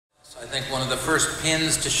I think one of the first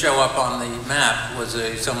pins to show up on the map was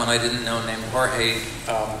someone I didn't know named Jorge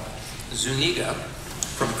Zuniga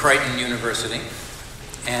from Creighton University.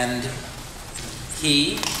 And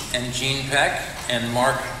he and Gene Peck and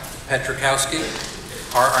Marc Petrykowski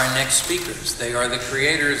are our next speakers. They are the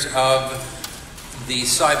creators of the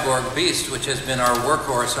Cyborg Beast, which has been our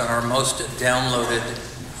workhorse on our most downloaded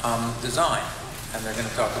design. And they're going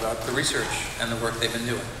to talk about the research and the work they've been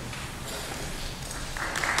doing.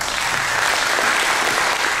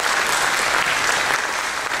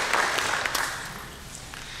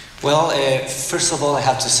 Well, first of all, I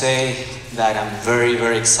have to say that I'm very,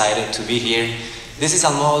 very excited to be here. This is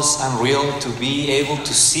almost unreal to be able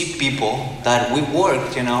to see people that we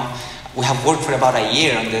worked, we have worked for about a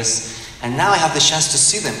year on this, and now I have the chance to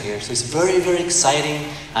see them here. So it's very, very exciting,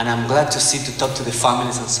 and I'm glad to talk to the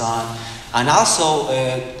families and so on. And also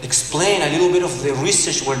explain a little bit of the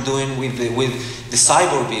research we're doing with the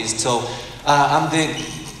Cyborg Beast. So I'm the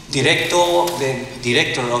director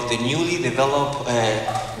of the newly developed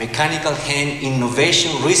Mechanical Hand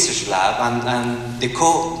Innovation Research Lab and the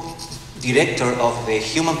co-director of the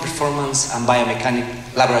Human Performance and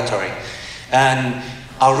Biomechanics Laboratory. And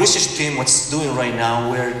our research team, what's doing right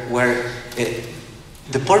now,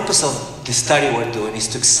 the purpose of the study we're doing is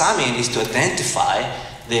to identify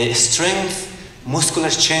the strength, muscular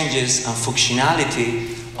changes, and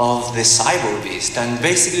functionality of the Cyborg Beast. And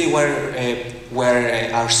basically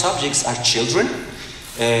where our subjects are children,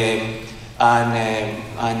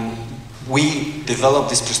 and we develop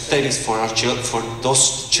these prosthetics for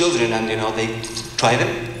those children, and they try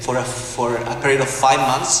them for a period of 5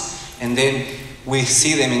 months, and then we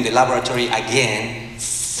see them in the laboratory again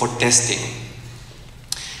for testing.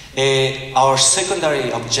 Our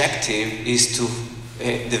secondary objective is to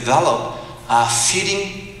develop a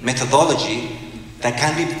fitting methodology that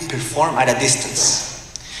can be performed at a distance.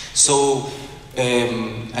 So,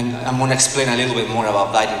 and I'm going to explain a little bit more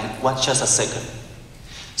about that in just a second.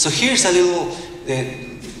 So here's a little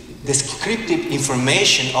descriptive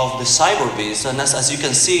information of the Cyborg Beast, and as you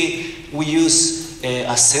can see, we use a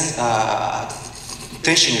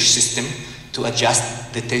tensioner system to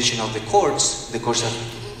adjust the tension of the cords. The cords are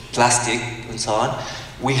plastic and so on.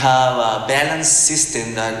 We have a balance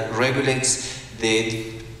system that regulates the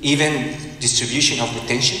even distribution of the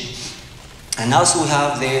tension. And also we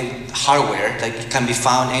have the hardware that can be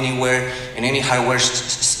found anywhere in any hardware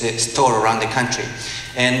store around the country.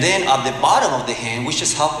 And then at the bottom of the hand, we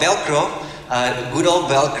just have Velcro, good old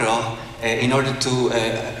Velcro, in order to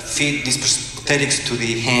fit these prosthetics to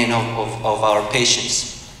the hand of our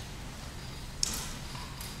patients.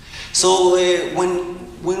 So when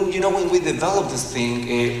we developed this thing,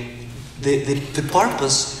 the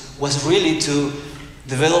purpose was really to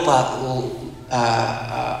develop a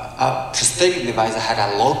prosthetic device that had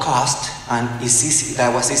a low cost and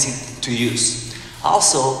that was easy to use.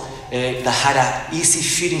 Also, that had an easy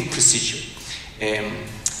fitting procedure.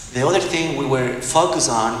 The other thing we were focused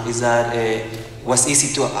on is that it was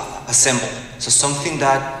easy to assemble. So something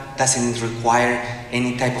that doesn't require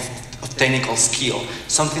any type of technical skill,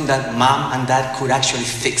 something that mom and dad could actually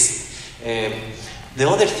fix. The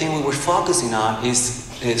other thing we were focusing on is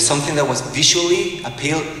something that was visually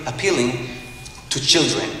appealing to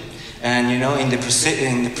children. And in the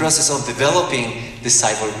process of developing the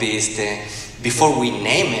Cyborg Beast, before we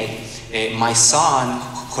name it, my son,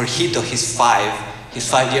 Jorgito, he's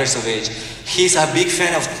 5 years of age, he's a big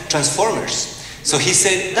fan of Transformers. So he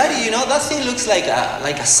said, "Daddy, that thing looks like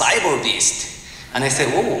a Cyborg Beast." And I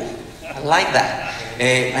said, "Oh, I like that."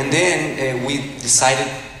 And then we decided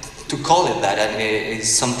to call it that, and it's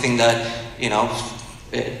something that,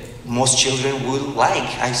 most children would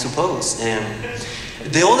like, I suppose.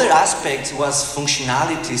 The other aspect was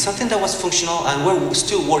functionality, something that was functional, and we're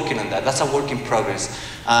still working on that. That's a work in progress.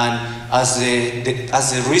 And as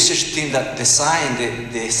the research team that designed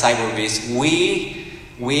the Cyborg Beast,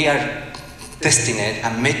 we are testing it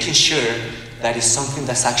and making sure that it's something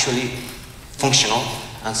that's actually functional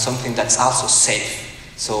and something that's also safe.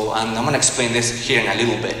 So, and I'm going to explain this here in a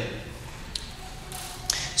little bit.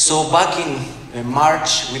 So back in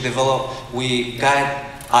March, we got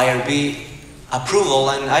IRB approval,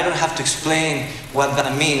 and I don't have to explain what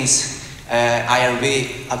that means,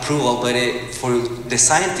 IRB approval, but for the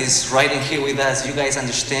scientists right in here with us, you guys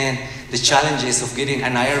understand the challenges of getting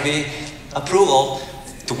an IRB approval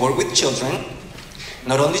to work with children,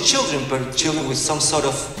 not only children, but children with some sort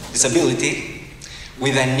of disability,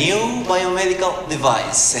 with a new biomedical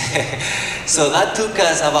device. So that took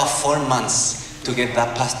us about 4 months to get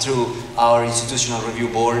that passed through our institutional review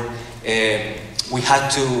board. We had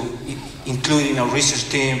to including a research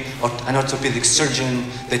team, or an orthopedic surgeon,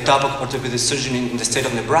 the top orthopedic surgeon in the state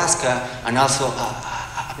of Nebraska, and also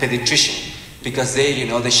a pediatrician, because they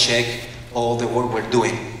check all the work we're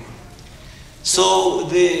doing. So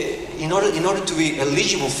in order to be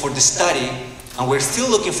eligible for the study, and we're still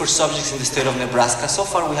looking for subjects in the state of Nebraska. So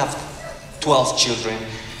far we have 12 children.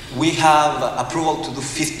 We have approval to do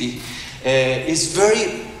 50. It's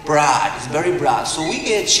very broad, So we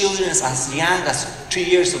get children as young as 3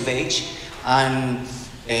 years of age, and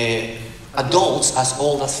adults as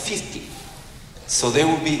old as 50. So they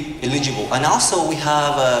will be eligible. And also we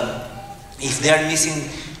have, if they are missing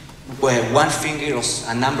one finger or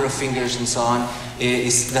a number of fingers and so on,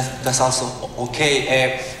 that's also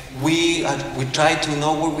okay. We try to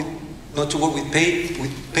not to work with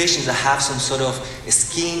patients that have some sort of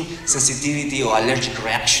skin sensitivity or allergic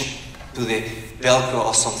reaction to the Velcro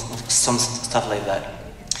or some stuff like that.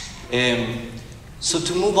 So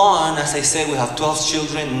to move on, as I said, we have 12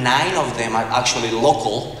 children. 9 of them are actually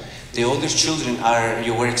local. The older children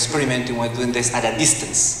we're experimenting with doing this at a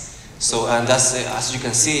distance. So, and that's, as you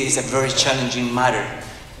can see, it's a very challenging matter.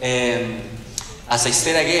 As I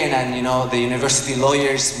said again, and the university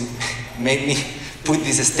lawyers made me put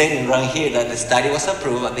this statement right here that the study was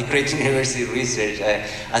approved at the Creighton University Research.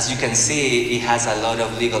 As you can see, it has a lot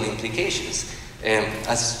of legal implications,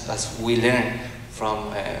 as we learned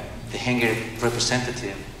from the Hanger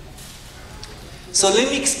representative. So let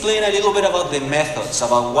me explain a little bit about the methods,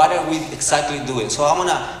 about what are we exactly doing. So I'm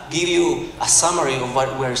gonna give you a summary of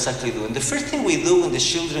what we're exactly doing. The first thing we do when the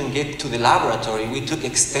children get to the laboratory, we took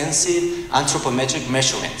extensive anthropometric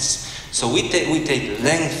measurements. So we take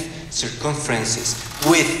length, circumferences,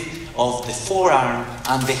 width of the forearm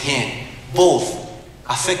and the hand, both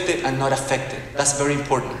affected and not affected. That's very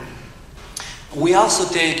important. We also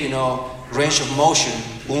take, range of motion,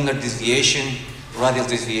 ulnar deviation, radial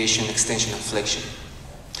deviation, extension, and flexion.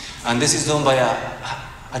 And this is done by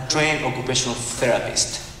a trained occupational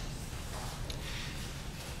therapist.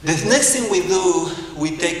 The next thing we do,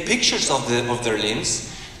 we take pictures of their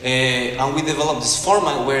limbs, and we develop this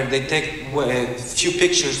format where they take a few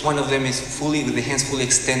pictures. One of them is with the hands fully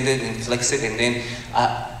extended and flexed, and then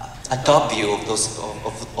a top view of those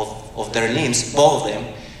of their limbs, both of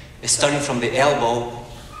them, starting from the elbow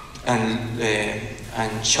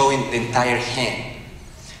and showing the entire hand.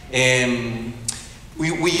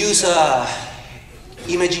 We use a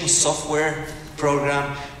imaging software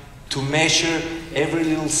program to measure every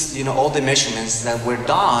little, all the measurements that were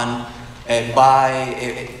done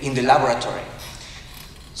in the laboratory.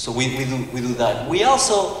 So we do that. We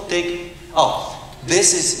also take,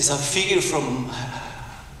 this is a figure from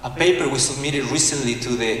a paper we submitted recently to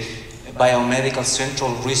the Biomedical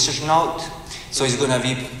Central Research Note. So it's going to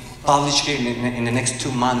be published here in the next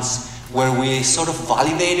 2 months, where we sort of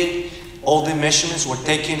validated all the measurements were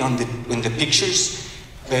taken in the pictures.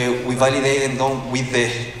 We validated them with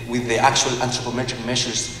the actual anthropometric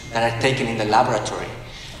measures that are taken in the laboratory.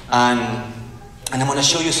 And I'm going to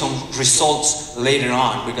show you some results later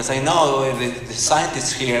on, because I know the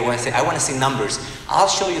scientists here, when I say, I want to see numbers, I'll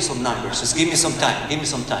show you some numbers. Just give me some time,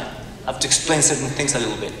 I have to explain certain things a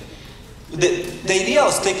little bit. The idea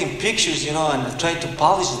of taking pictures, and trying to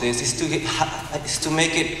publish this is to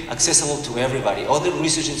make it accessible to everybody. Other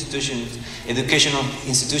research institutions, educational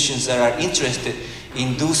institutions that are interested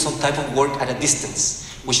in do some type of work at a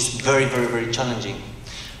distance, which is very, very, very challenging.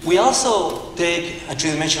 We also take a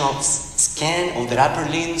three-dimensional scan of the upper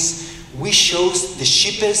limbs. We chose the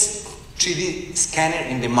cheapest 3D scanner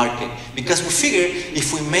in the market, because we figure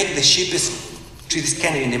if we make the cheapest 3D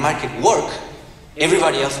scanner in the market work,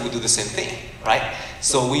 everybody else will do the same thing, right?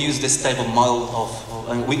 So we use this type of model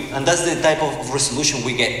and that's the type of resolution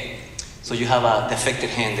we get. So you have a affected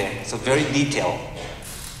hand there. So very detailed.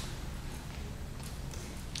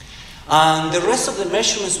 And the rest of the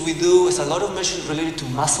measurements we do is a lot of measurements related to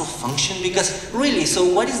muscle function, because really, so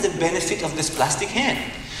what is the benefit of this plastic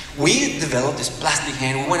hand? We developed this plastic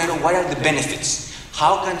hand. We want to know what are the benefits.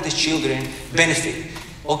 How can the children benefit?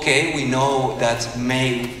 Okay, we know that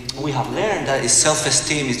we have learned that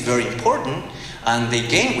self-esteem is very important, and they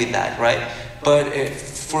gain with that, right? But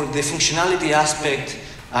for the functionality aspect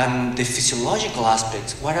and the physiological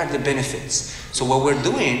aspects, what are the benefits? So what we're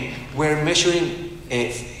doing, we're measuring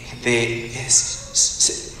the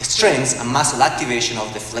strength and muscle activation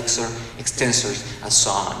of the flexor, extensors, and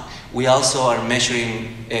so on. We also are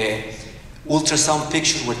measuring ultrasound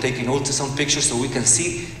pictures. We're taking ultrasound pictures so we can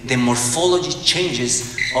see the morphology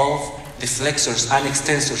changes of the flexors and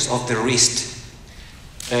extensors of the wrist.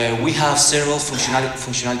 We have several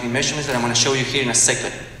functionality measurements that I'm going to show you here in a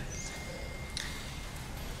second.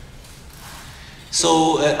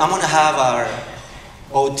 So I'm going to have our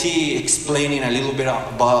OT explaining a little bit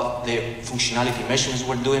about the functionality measurements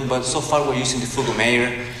we're doing, but so far we're using the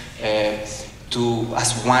Fugomeyer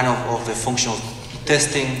as one of the functional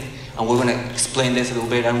testing, and we're going to explain this a little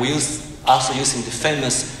bit. And we also using the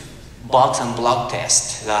famous box and block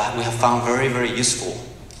test that we have found very, very useful.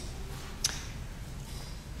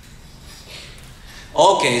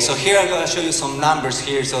 Okay, so here I'm going to show you some numbers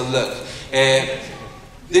here. So look,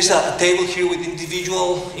 there's a table here with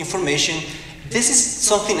individual information. This is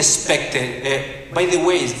something expected. By the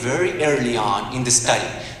way, it's very early on in the study.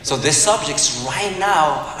 So the subjects right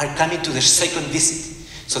now are coming to their second visit.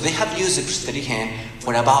 So they have used the prosthetic hand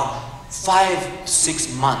for about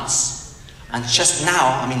 5-6 months. And just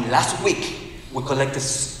now, last week, we collected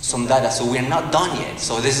some data, so we're not done yet.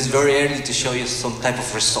 So this is very early to show you some type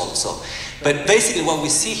of results. But basically what we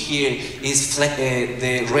see here is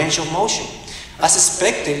the range of motion. As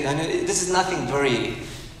expected, and this is nothing very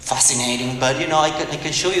fascinating, but I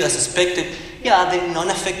can show you as expected, yeah, the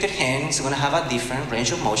non-affected hand is going to have a different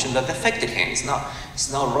range of motion than the affected hand. It's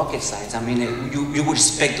not rocket science. You would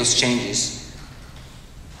expect those changes.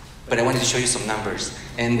 But I wanted to show you some numbers.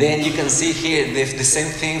 And then you can see here the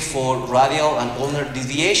same thing for radial and ulnar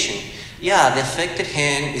deviation. Yeah, the affected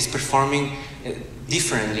hand is performing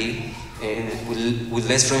differently with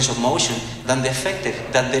less range of motion than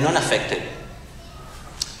the non-affected.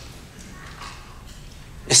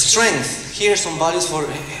 Strength, here are some values for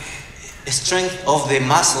strength of the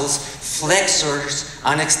muscles, flexors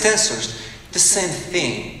and extensors. The same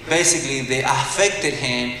thing. Basically, the affected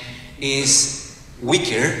hand is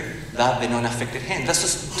weaker than the non-affected hand.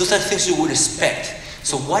 Those are things you would expect.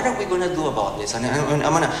 So what are we going to do about this? And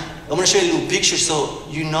I'm going to show you a little picture so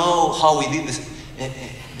you know how we did this,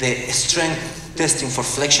 the strength testing for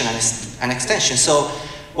flexion and extension. So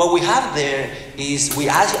what we have there is we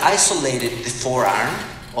isolated the forearm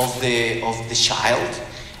of the child,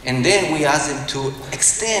 and then we asked them to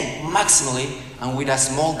extend maximally, and with a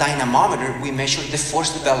small dynamometer we measured the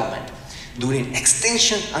force development during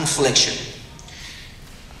extension and flexion.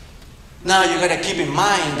 Now you gotta keep in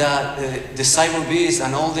mind that the Cyborg Beast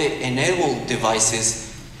and all the e-NABLE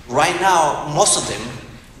devices, right now most of them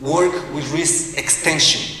work with wrist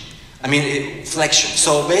extension, flexion.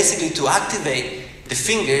 So basically to activate the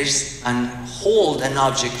fingers and hold an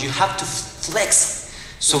object, you have to flex.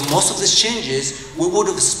 So most of these changes we would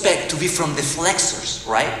expect to be from the flexors,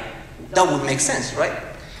 right? That would make sense, right?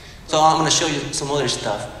 So I'm going to show you some other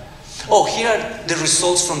stuff. Oh, here are the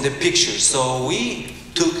results from the pictures. So we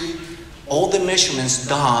took all the measurements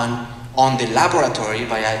done on the laboratory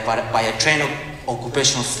by a trained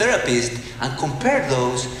occupational therapist and compared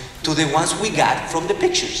those to the ones we got from the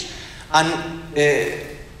pictures. And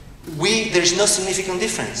there's no significant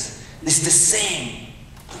difference. It's the same.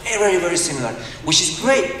 Very, very similar, which is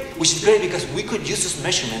great because we could use those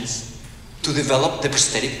measurements to develop the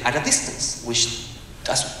prosthetic at a distance, which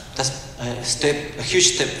that's a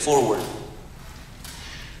huge step forward.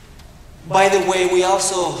 By the way,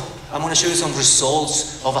 I'm going to show you some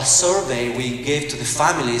results of a survey we gave to the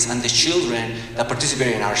families and the children that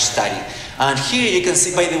participated in our study. And here you can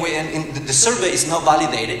see, by the way, and the survey is not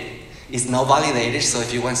validated. It's not validated, so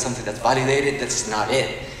if you want something that's validated, that's not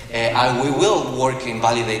it. We will work and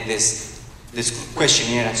validate this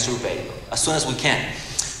questionnaire and survey as soon as we can.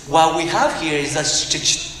 What we have here is that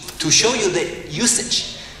to show you the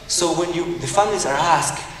usage. So when the families are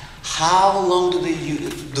asked, how long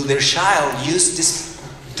do their child use this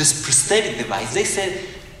prosthetic device? They said,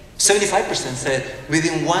 75% said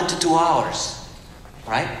within 1 to 2 hours,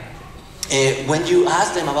 right? When you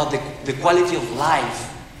ask them about the quality of life,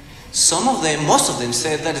 most of them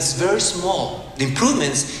said that it's very small. The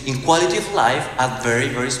improvements in quality of life are very,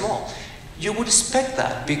 very small. You would expect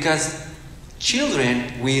that because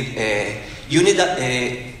children with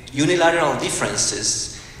unilateral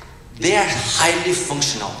differences, they are highly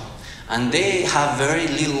functional and they have very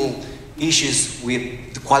little issues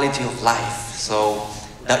with the quality of life. So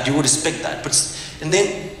that you would expect that. And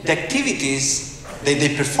then the activities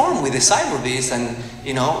they perform with the Cyborg Beast and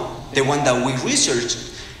the one that we researched,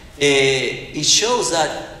 it shows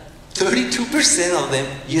that 32% of them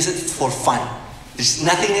use it for fun. There's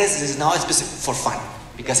nothing else, there's no specific for fun,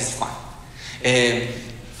 because it's fun.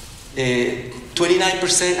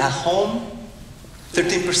 29% at home,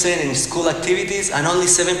 13% in school activities, and only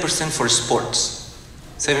 7% for sports.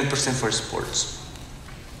 7% for sports.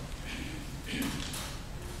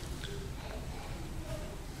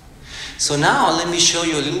 So now let me show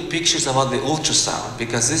you a little pictures about the ultrasound,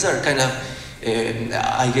 because these are kind of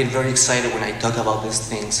I get very excited when I talk about this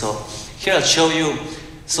thing. So here I'll show you.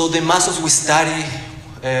 So the muscles we study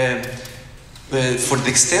for the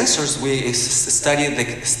extensors, we studied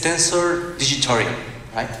the extensor digitorum,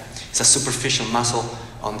 right? It's a superficial muscle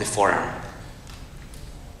on the forearm.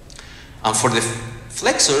 And for the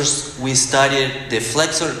flexors, we studied the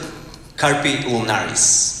flexor carpi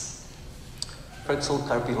ulnaris. Flexor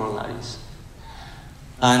carpi ulnaris.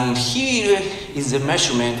 And here is the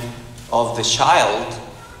measurement of the child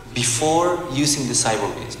before using the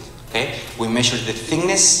Cyborg Beast. Okay, we measured the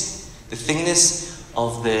thickness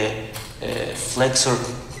of the flexor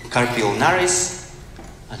carpi ulnaris,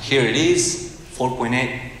 and here it is,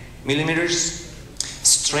 4.8 millimeters.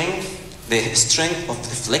 Strength, the strength of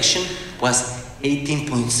the flexion was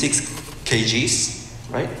 18.6 kgs,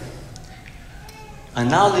 right? And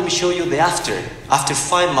now let me show you the after. After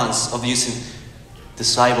 5 months of using the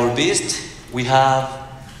Cyborg Beast, we have,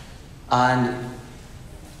 and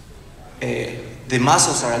the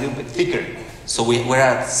muscles are a little bit thicker. So we're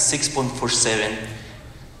at 6.47.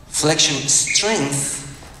 Flexion strength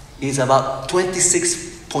is about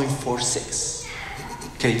 26.46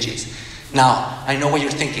 kgs. Now, I know what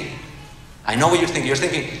you're thinking. You're thinking,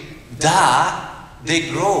 they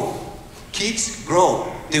grow. Kids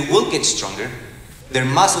grow. They will get stronger. Their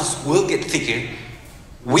muscles will get thicker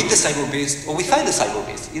with the Cyborg Beast or without the Cyborg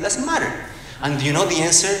Beast. It doesn't matter. And you know the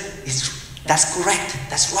answer is, that's correct.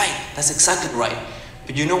 That's right. That's exactly right.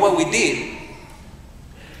 But you know what we did?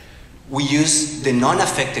 We used the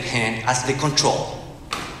non-affected hand as the control.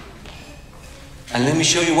 And let me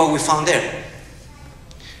show you what we found there.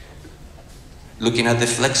 Looking at the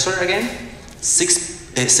flexor again,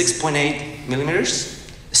 6.8 millimeters,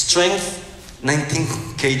 strength 19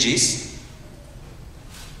 kgs.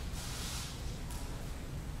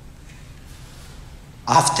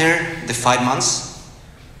 After the 5 months,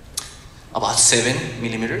 about 7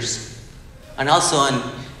 millimeters. And also,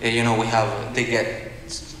 they get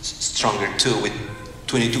stronger too with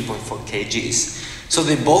 22.4 kgs. So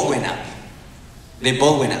they both went up.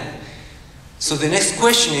 So the next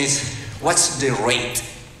question is, what's the rate?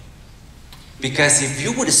 Because if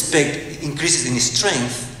you would expect increases in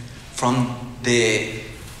strength from the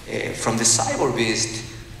Cyborg Beast,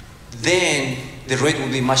 then the rate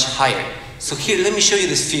will be much higher. So here, let me show you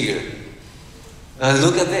this figure.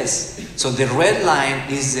 Look at this. So the red line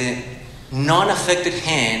is the non-affected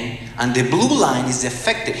hand, and the blue line is the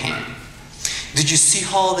affected hand. Did you see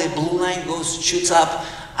how the blue line shoots up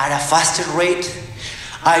at a faster rate?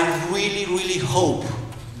 I really, really hope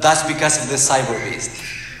that's because of the Cyborg Beast.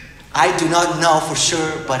 I do not know for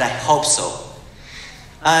sure, but I hope so.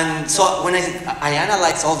 And so when I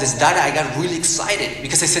analyzed all this data, I got really excited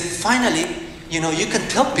because I said, finally, you can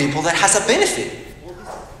tell people that has a benefit.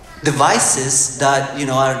 Devices that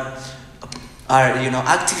are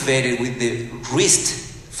activated with the wrist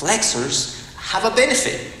flexors have a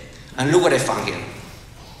benefit. And look what I found here.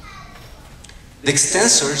 The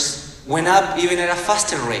extensors went up even at a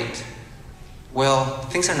faster rate. Well,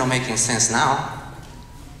 things are not making sense now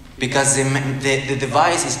because the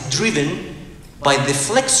device is driven by the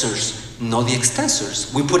flexors, not the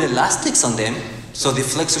extensors. We put elastics on them, so the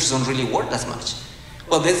flexors don't really work as much.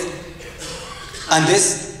 Well, this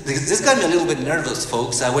got me a little bit nervous,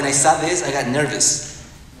 folks. When I saw this, I got nervous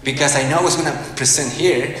because I know I was going to present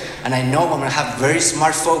here, and I know I'm going to have very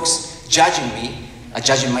smart folks judging me,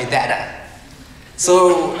 judging my data.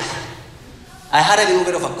 So I had a little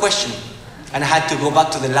bit of a question, and I had to go back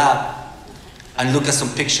to the lab and look at some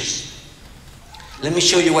pictures. Let me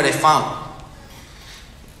show you what I found.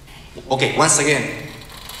 Okay, once again,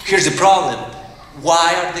 here's the problem.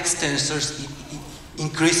 Why are the extensors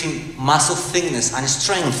increasing muscle thickness and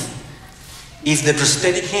strength if the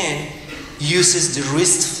prosthetic hand uses the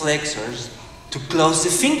wrist flexors to close the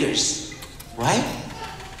fingers, right?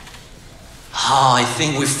 I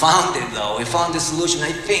think we found it though. We found the solution,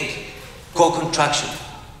 I think. Co-contraction.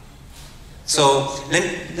 So let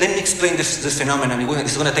me explain the phenomenon.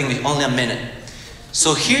 It's going to take me only a minute.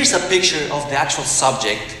 So here's a picture of the actual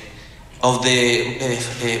subject of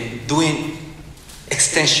the doing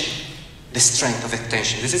extension, the strength of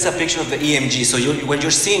extension. This is a picture of the EMG. So what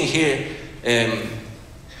you're seeing here,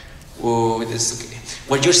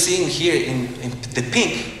 what you're seeing here in the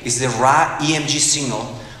pink is the raw EMG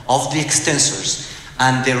signal of the extensors.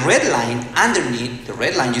 And the red line underneath, the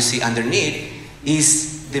red line you see underneath,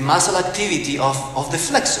 is the muscle activity of the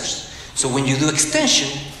flexors. So when you do extension,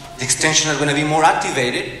 the extension are going to be more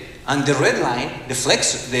activated, and the red line, the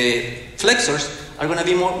flexors are going to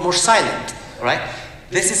be more silent, right?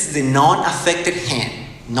 This is the non-affected hand,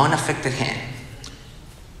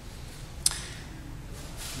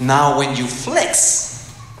 Now when you flex,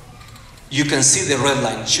 you can see the red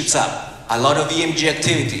line shoots up. A lot of EMG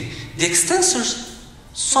activity. The extensors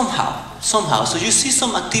Somehow. So you see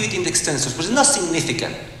some activity in the extensors, but it's not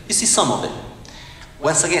significant. You see some of it.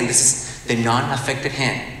 Once again, this is the non-affected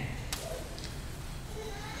hand.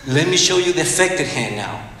 Let me show you the affected hand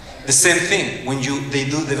now. The same thing. When they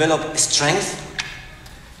do develop strength,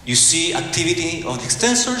 you see activity of the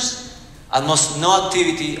extensors, almost no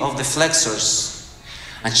activity of the flexors.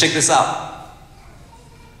 And check this out.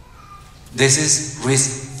 This is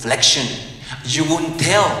wrist flexion. You wouldn't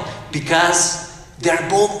tell because they're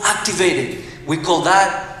both activated. We call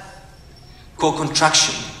that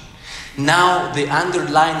co-contraction. Now, the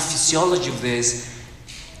underlying physiology of this,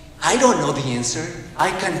 I don't know the answer.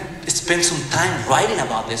 I can spend some time writing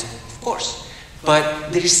about this, of course.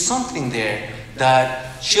 But there is something there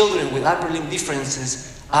that children with upper limb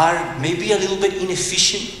differences are maybe a little bit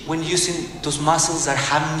inefficient when using those muscles that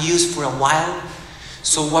haven't used for a while.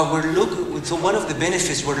 So one of the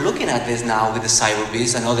benefits we're looking at this now with the Cyborg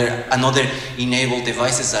Beast and other enabled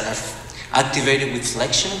devices that are activated with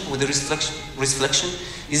flexion, with the wrist flexion,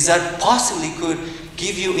 is that possibly could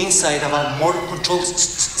give you insight about more control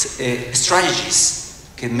strategies,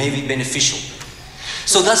 okay, may be beneficial.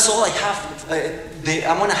 So that's all I have.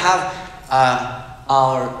 I'm going to have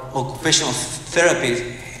our occupational therapist,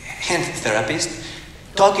 hand therapist,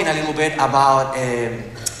 talking a little bit about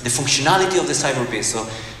the functionality of the Cyborg Beast. So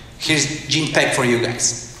here's Gene Peck for you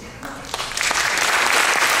guys.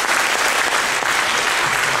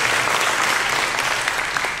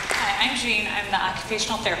 I'm the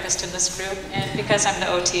occupational therapist in this group, and because I'm the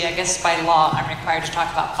OT, I guess by law I'm required to talk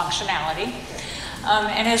about functionality.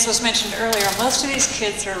 And as was mentioned earlier, most of these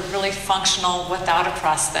kids are really functional without a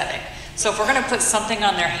prosthetic. So if we're going to put something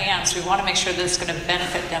on their hands, we want to make sure that it's going to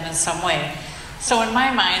benefit them in some way. So in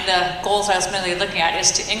my mind, the goals I was mainly looking at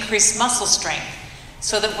is to increase muscle strength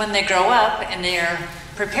so that when they grow up and they're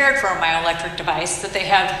prepared for a myoelectric device, that they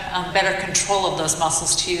have better control of those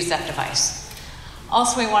muscles to use that device.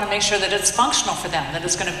 Also, we want to make sure that it's functional for them, that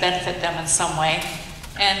it's going to benefit them in some way.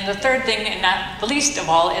 And the third thing, and not the least of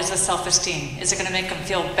all, is the self-esteem. Is it going to make them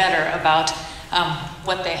feel better about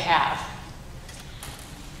what they have?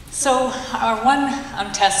 So our one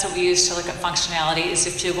test that we use to look at functionality is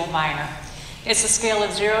the Fugel-Meyer. It's a scale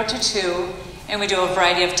of 0 to 2, and we do a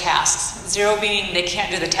variety of tasks. 0 meaning they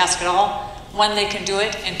can't do the task at all, 1 they can do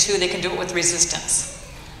it, and 2 they can do it with resistance.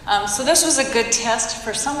 So this was a good test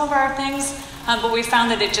for some of our things, but we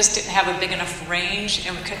found that it just didn't have a big enough range,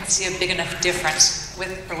 and we couldn't see a big enough difference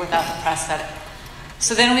with or without the prosthetic.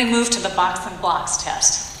 So then we moved to the box and blocks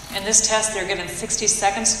test. In this test, they're given 60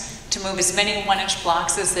 seconds to move as many 1-inch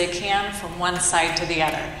blocks as they can from one side to the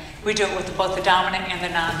other. We do it with both the dominant and the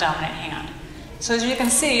non-dominant hand. So as you can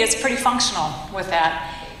see, it's pretty functional with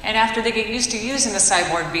that. And after they get used to using the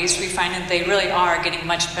Cyborg Beast, we find that they really are getting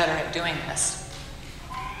much better at doing this.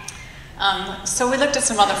 So we looked at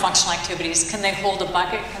some other functional activities. Can they hold a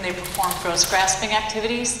bucket? Can they perform gross grasping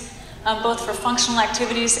activities? Both for functional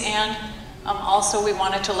activities and also we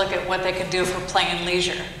wanted to look at what they can do for play and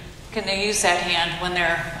leisure. Can they use that hand when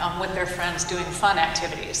they're with their friends doing fun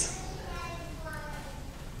activities?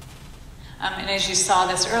 And as you saw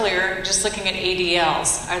this earlier, just looking at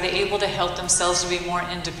ADLs, are they able to help themselves to be more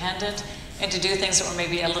independent and to do things that were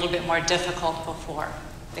maybe a little bit more difficult before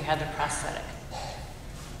they had the prosthetic?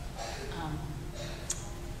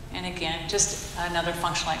 And again, just another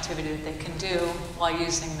functional activity that they can do while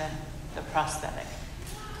using the prosthetic.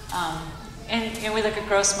 And we look at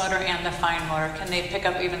gross motor and the fine motor. Can they pick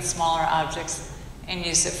up even smaller objects and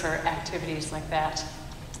use it for activities like that?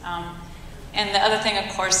 And the other thing, of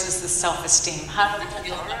course, is the self-esteem. How do they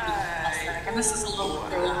feel about the prosthetic? And this is a little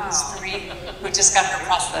girl who's 3 who just got her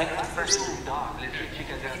prosthetic for the first time. You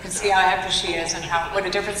can see how happy she is and what a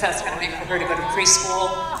difference that's going to make for her to go to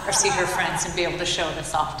preschool or see her friends and be able to show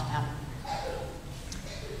this off to them.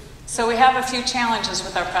 So we have a few challenges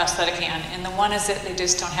with our prosthetic hand, and the one is that they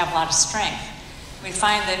just don't have a lot of strength. We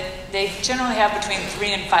find that they generally have between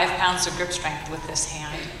 3 and 5 pounds of grip strength with this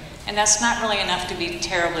hand, and that's not really enough to be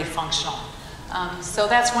terribly functional. So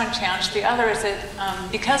that's one challenge. The other is that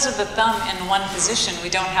because of the thumb in one position, we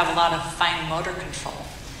don't have a lot of fine motor control.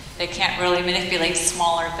 They can't really manipulate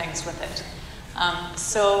smaller things with it.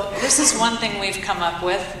 So this is one thing we've come up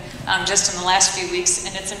with just in the last few weeks,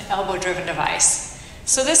 and it's an elbow-driven device.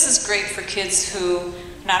 So this is great for kids who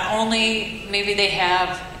not only maybe they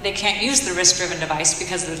can't use the wrist-driven device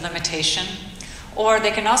because of the limitation, or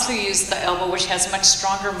they can also use the elbow, which has much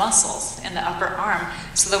stronger muscles in the upper arm,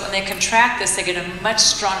 so that when they contract this, they get a much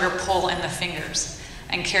stronger pull in the fingers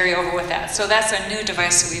and carry over with that. So that's a new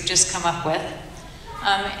device that we've just come up with.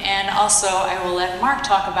 And also, I will let Mark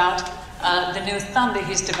talk about the new thumb that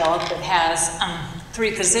he's developed that has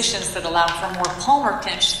 3 positions that allow for more palmar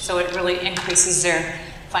pinch, so it really increases their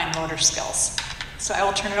fine motor skills. So I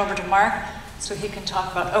will turn it over to Mark so he can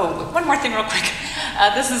talk about, oh, one more thing real quick.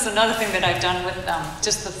 This is another thing that I've done with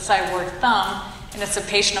just the Cyborg thumb, and it's a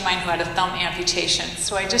patient of mine who had a thumb amputation.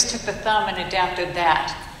 So I just took the thumb and adapted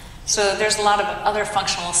that. So there's a lot of other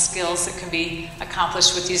functional skills that can be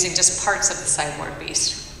accomplished with using just parts of the Cyborg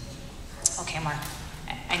Beast. Okay, Mark,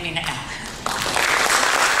 I mean it now.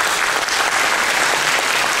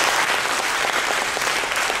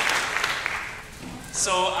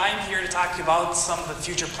 So I'm here to talk about some of the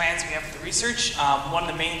future plans we have with the research. One of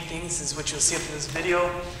the main things is what you'll see in this video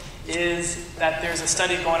is that there's a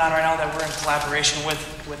study going on right now that we're in collaboration with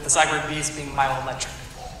the Cyborg Beast being myoelectric.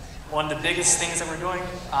 One of the biggest things that we're doing,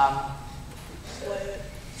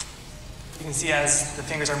 you can see as the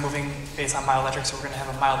fingers are moving based on myoelectric, so we're going to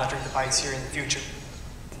have a myoelectric device here in the future.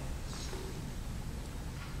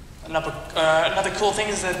 Another cool thing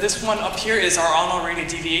is that this one up here is our ulnar radial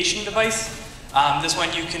deviation device. This one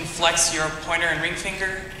you can flex your pointer and ring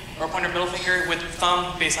finger, or pointer and middle finger with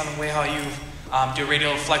thumb based on the way how you do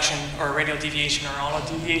radial flexion or radial deviation or ulnar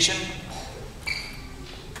deviation.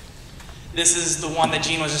 This is the one that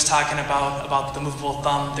Gene was just talking about the movable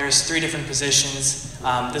thumb. There's 3 different positions.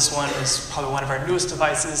 This one is probably one of our newest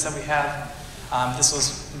devices that we have. This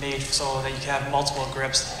was made so that you can have multiple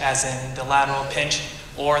grips, as in the lateral pinch,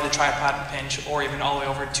 or the tripod pinch, or even all the way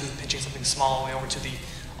over to pinching something small all the way over to the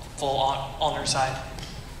full ulnar side.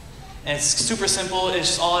 And it's super simple. It's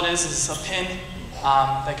just, all it is a pin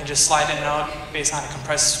that can just slide in and out based on a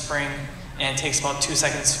compressed spring, and it takes about 2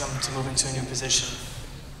 seconds for them to move into a new position.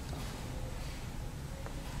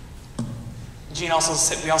 Gene also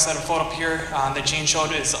said, we also had a photo up here that Gene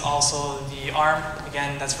showed is also the arm.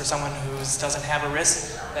 Again, that's for someone who doesn't have a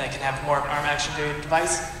wrist, that can have more of an arm action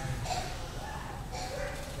device.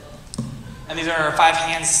 And these are our 5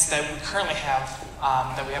 hands that we currently have,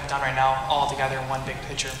 that we have done right now, all together in one big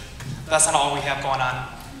picture. But that's not all we have going on.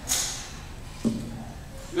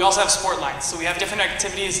 We also have sport lines. So we have different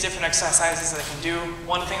activities, different exercises that I can do.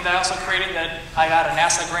 One thing that I also created that I got a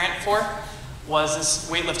NASA grant for was this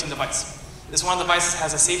weightlifting device. This one of the devices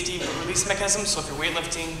has a safety release mechanism, so if you're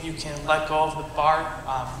weightlifting, you can let go of the bar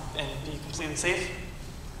and be completely safe.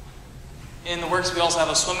 In the works, we also have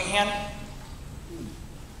a swimming hand.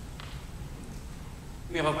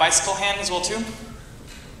 We have a bicycle hand as well too.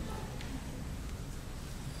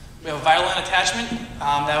 We have a violin attachment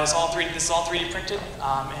that was all 3D. This is all 3D printed,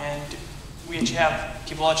 and we actually have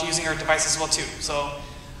people actually using our devices as well too. So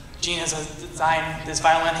Gene has designed this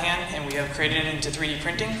violin hand, and we have created it into 3D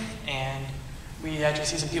printing, and we actually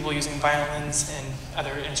see some people using violins and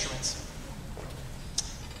other instruments.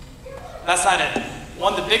 That's not it.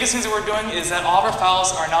 One of the biggest things that we're doing is that all of our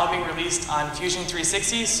files are now being released on Fusion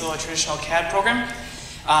 360, so a traditional CAD program.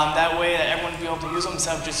 That way that everyone will be able to use them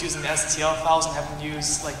instead of just using the STL files and having to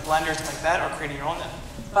use like Blender, stuff like that, or creating your own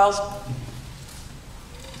files.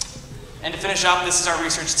 And to finish up, this is our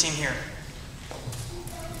research team here.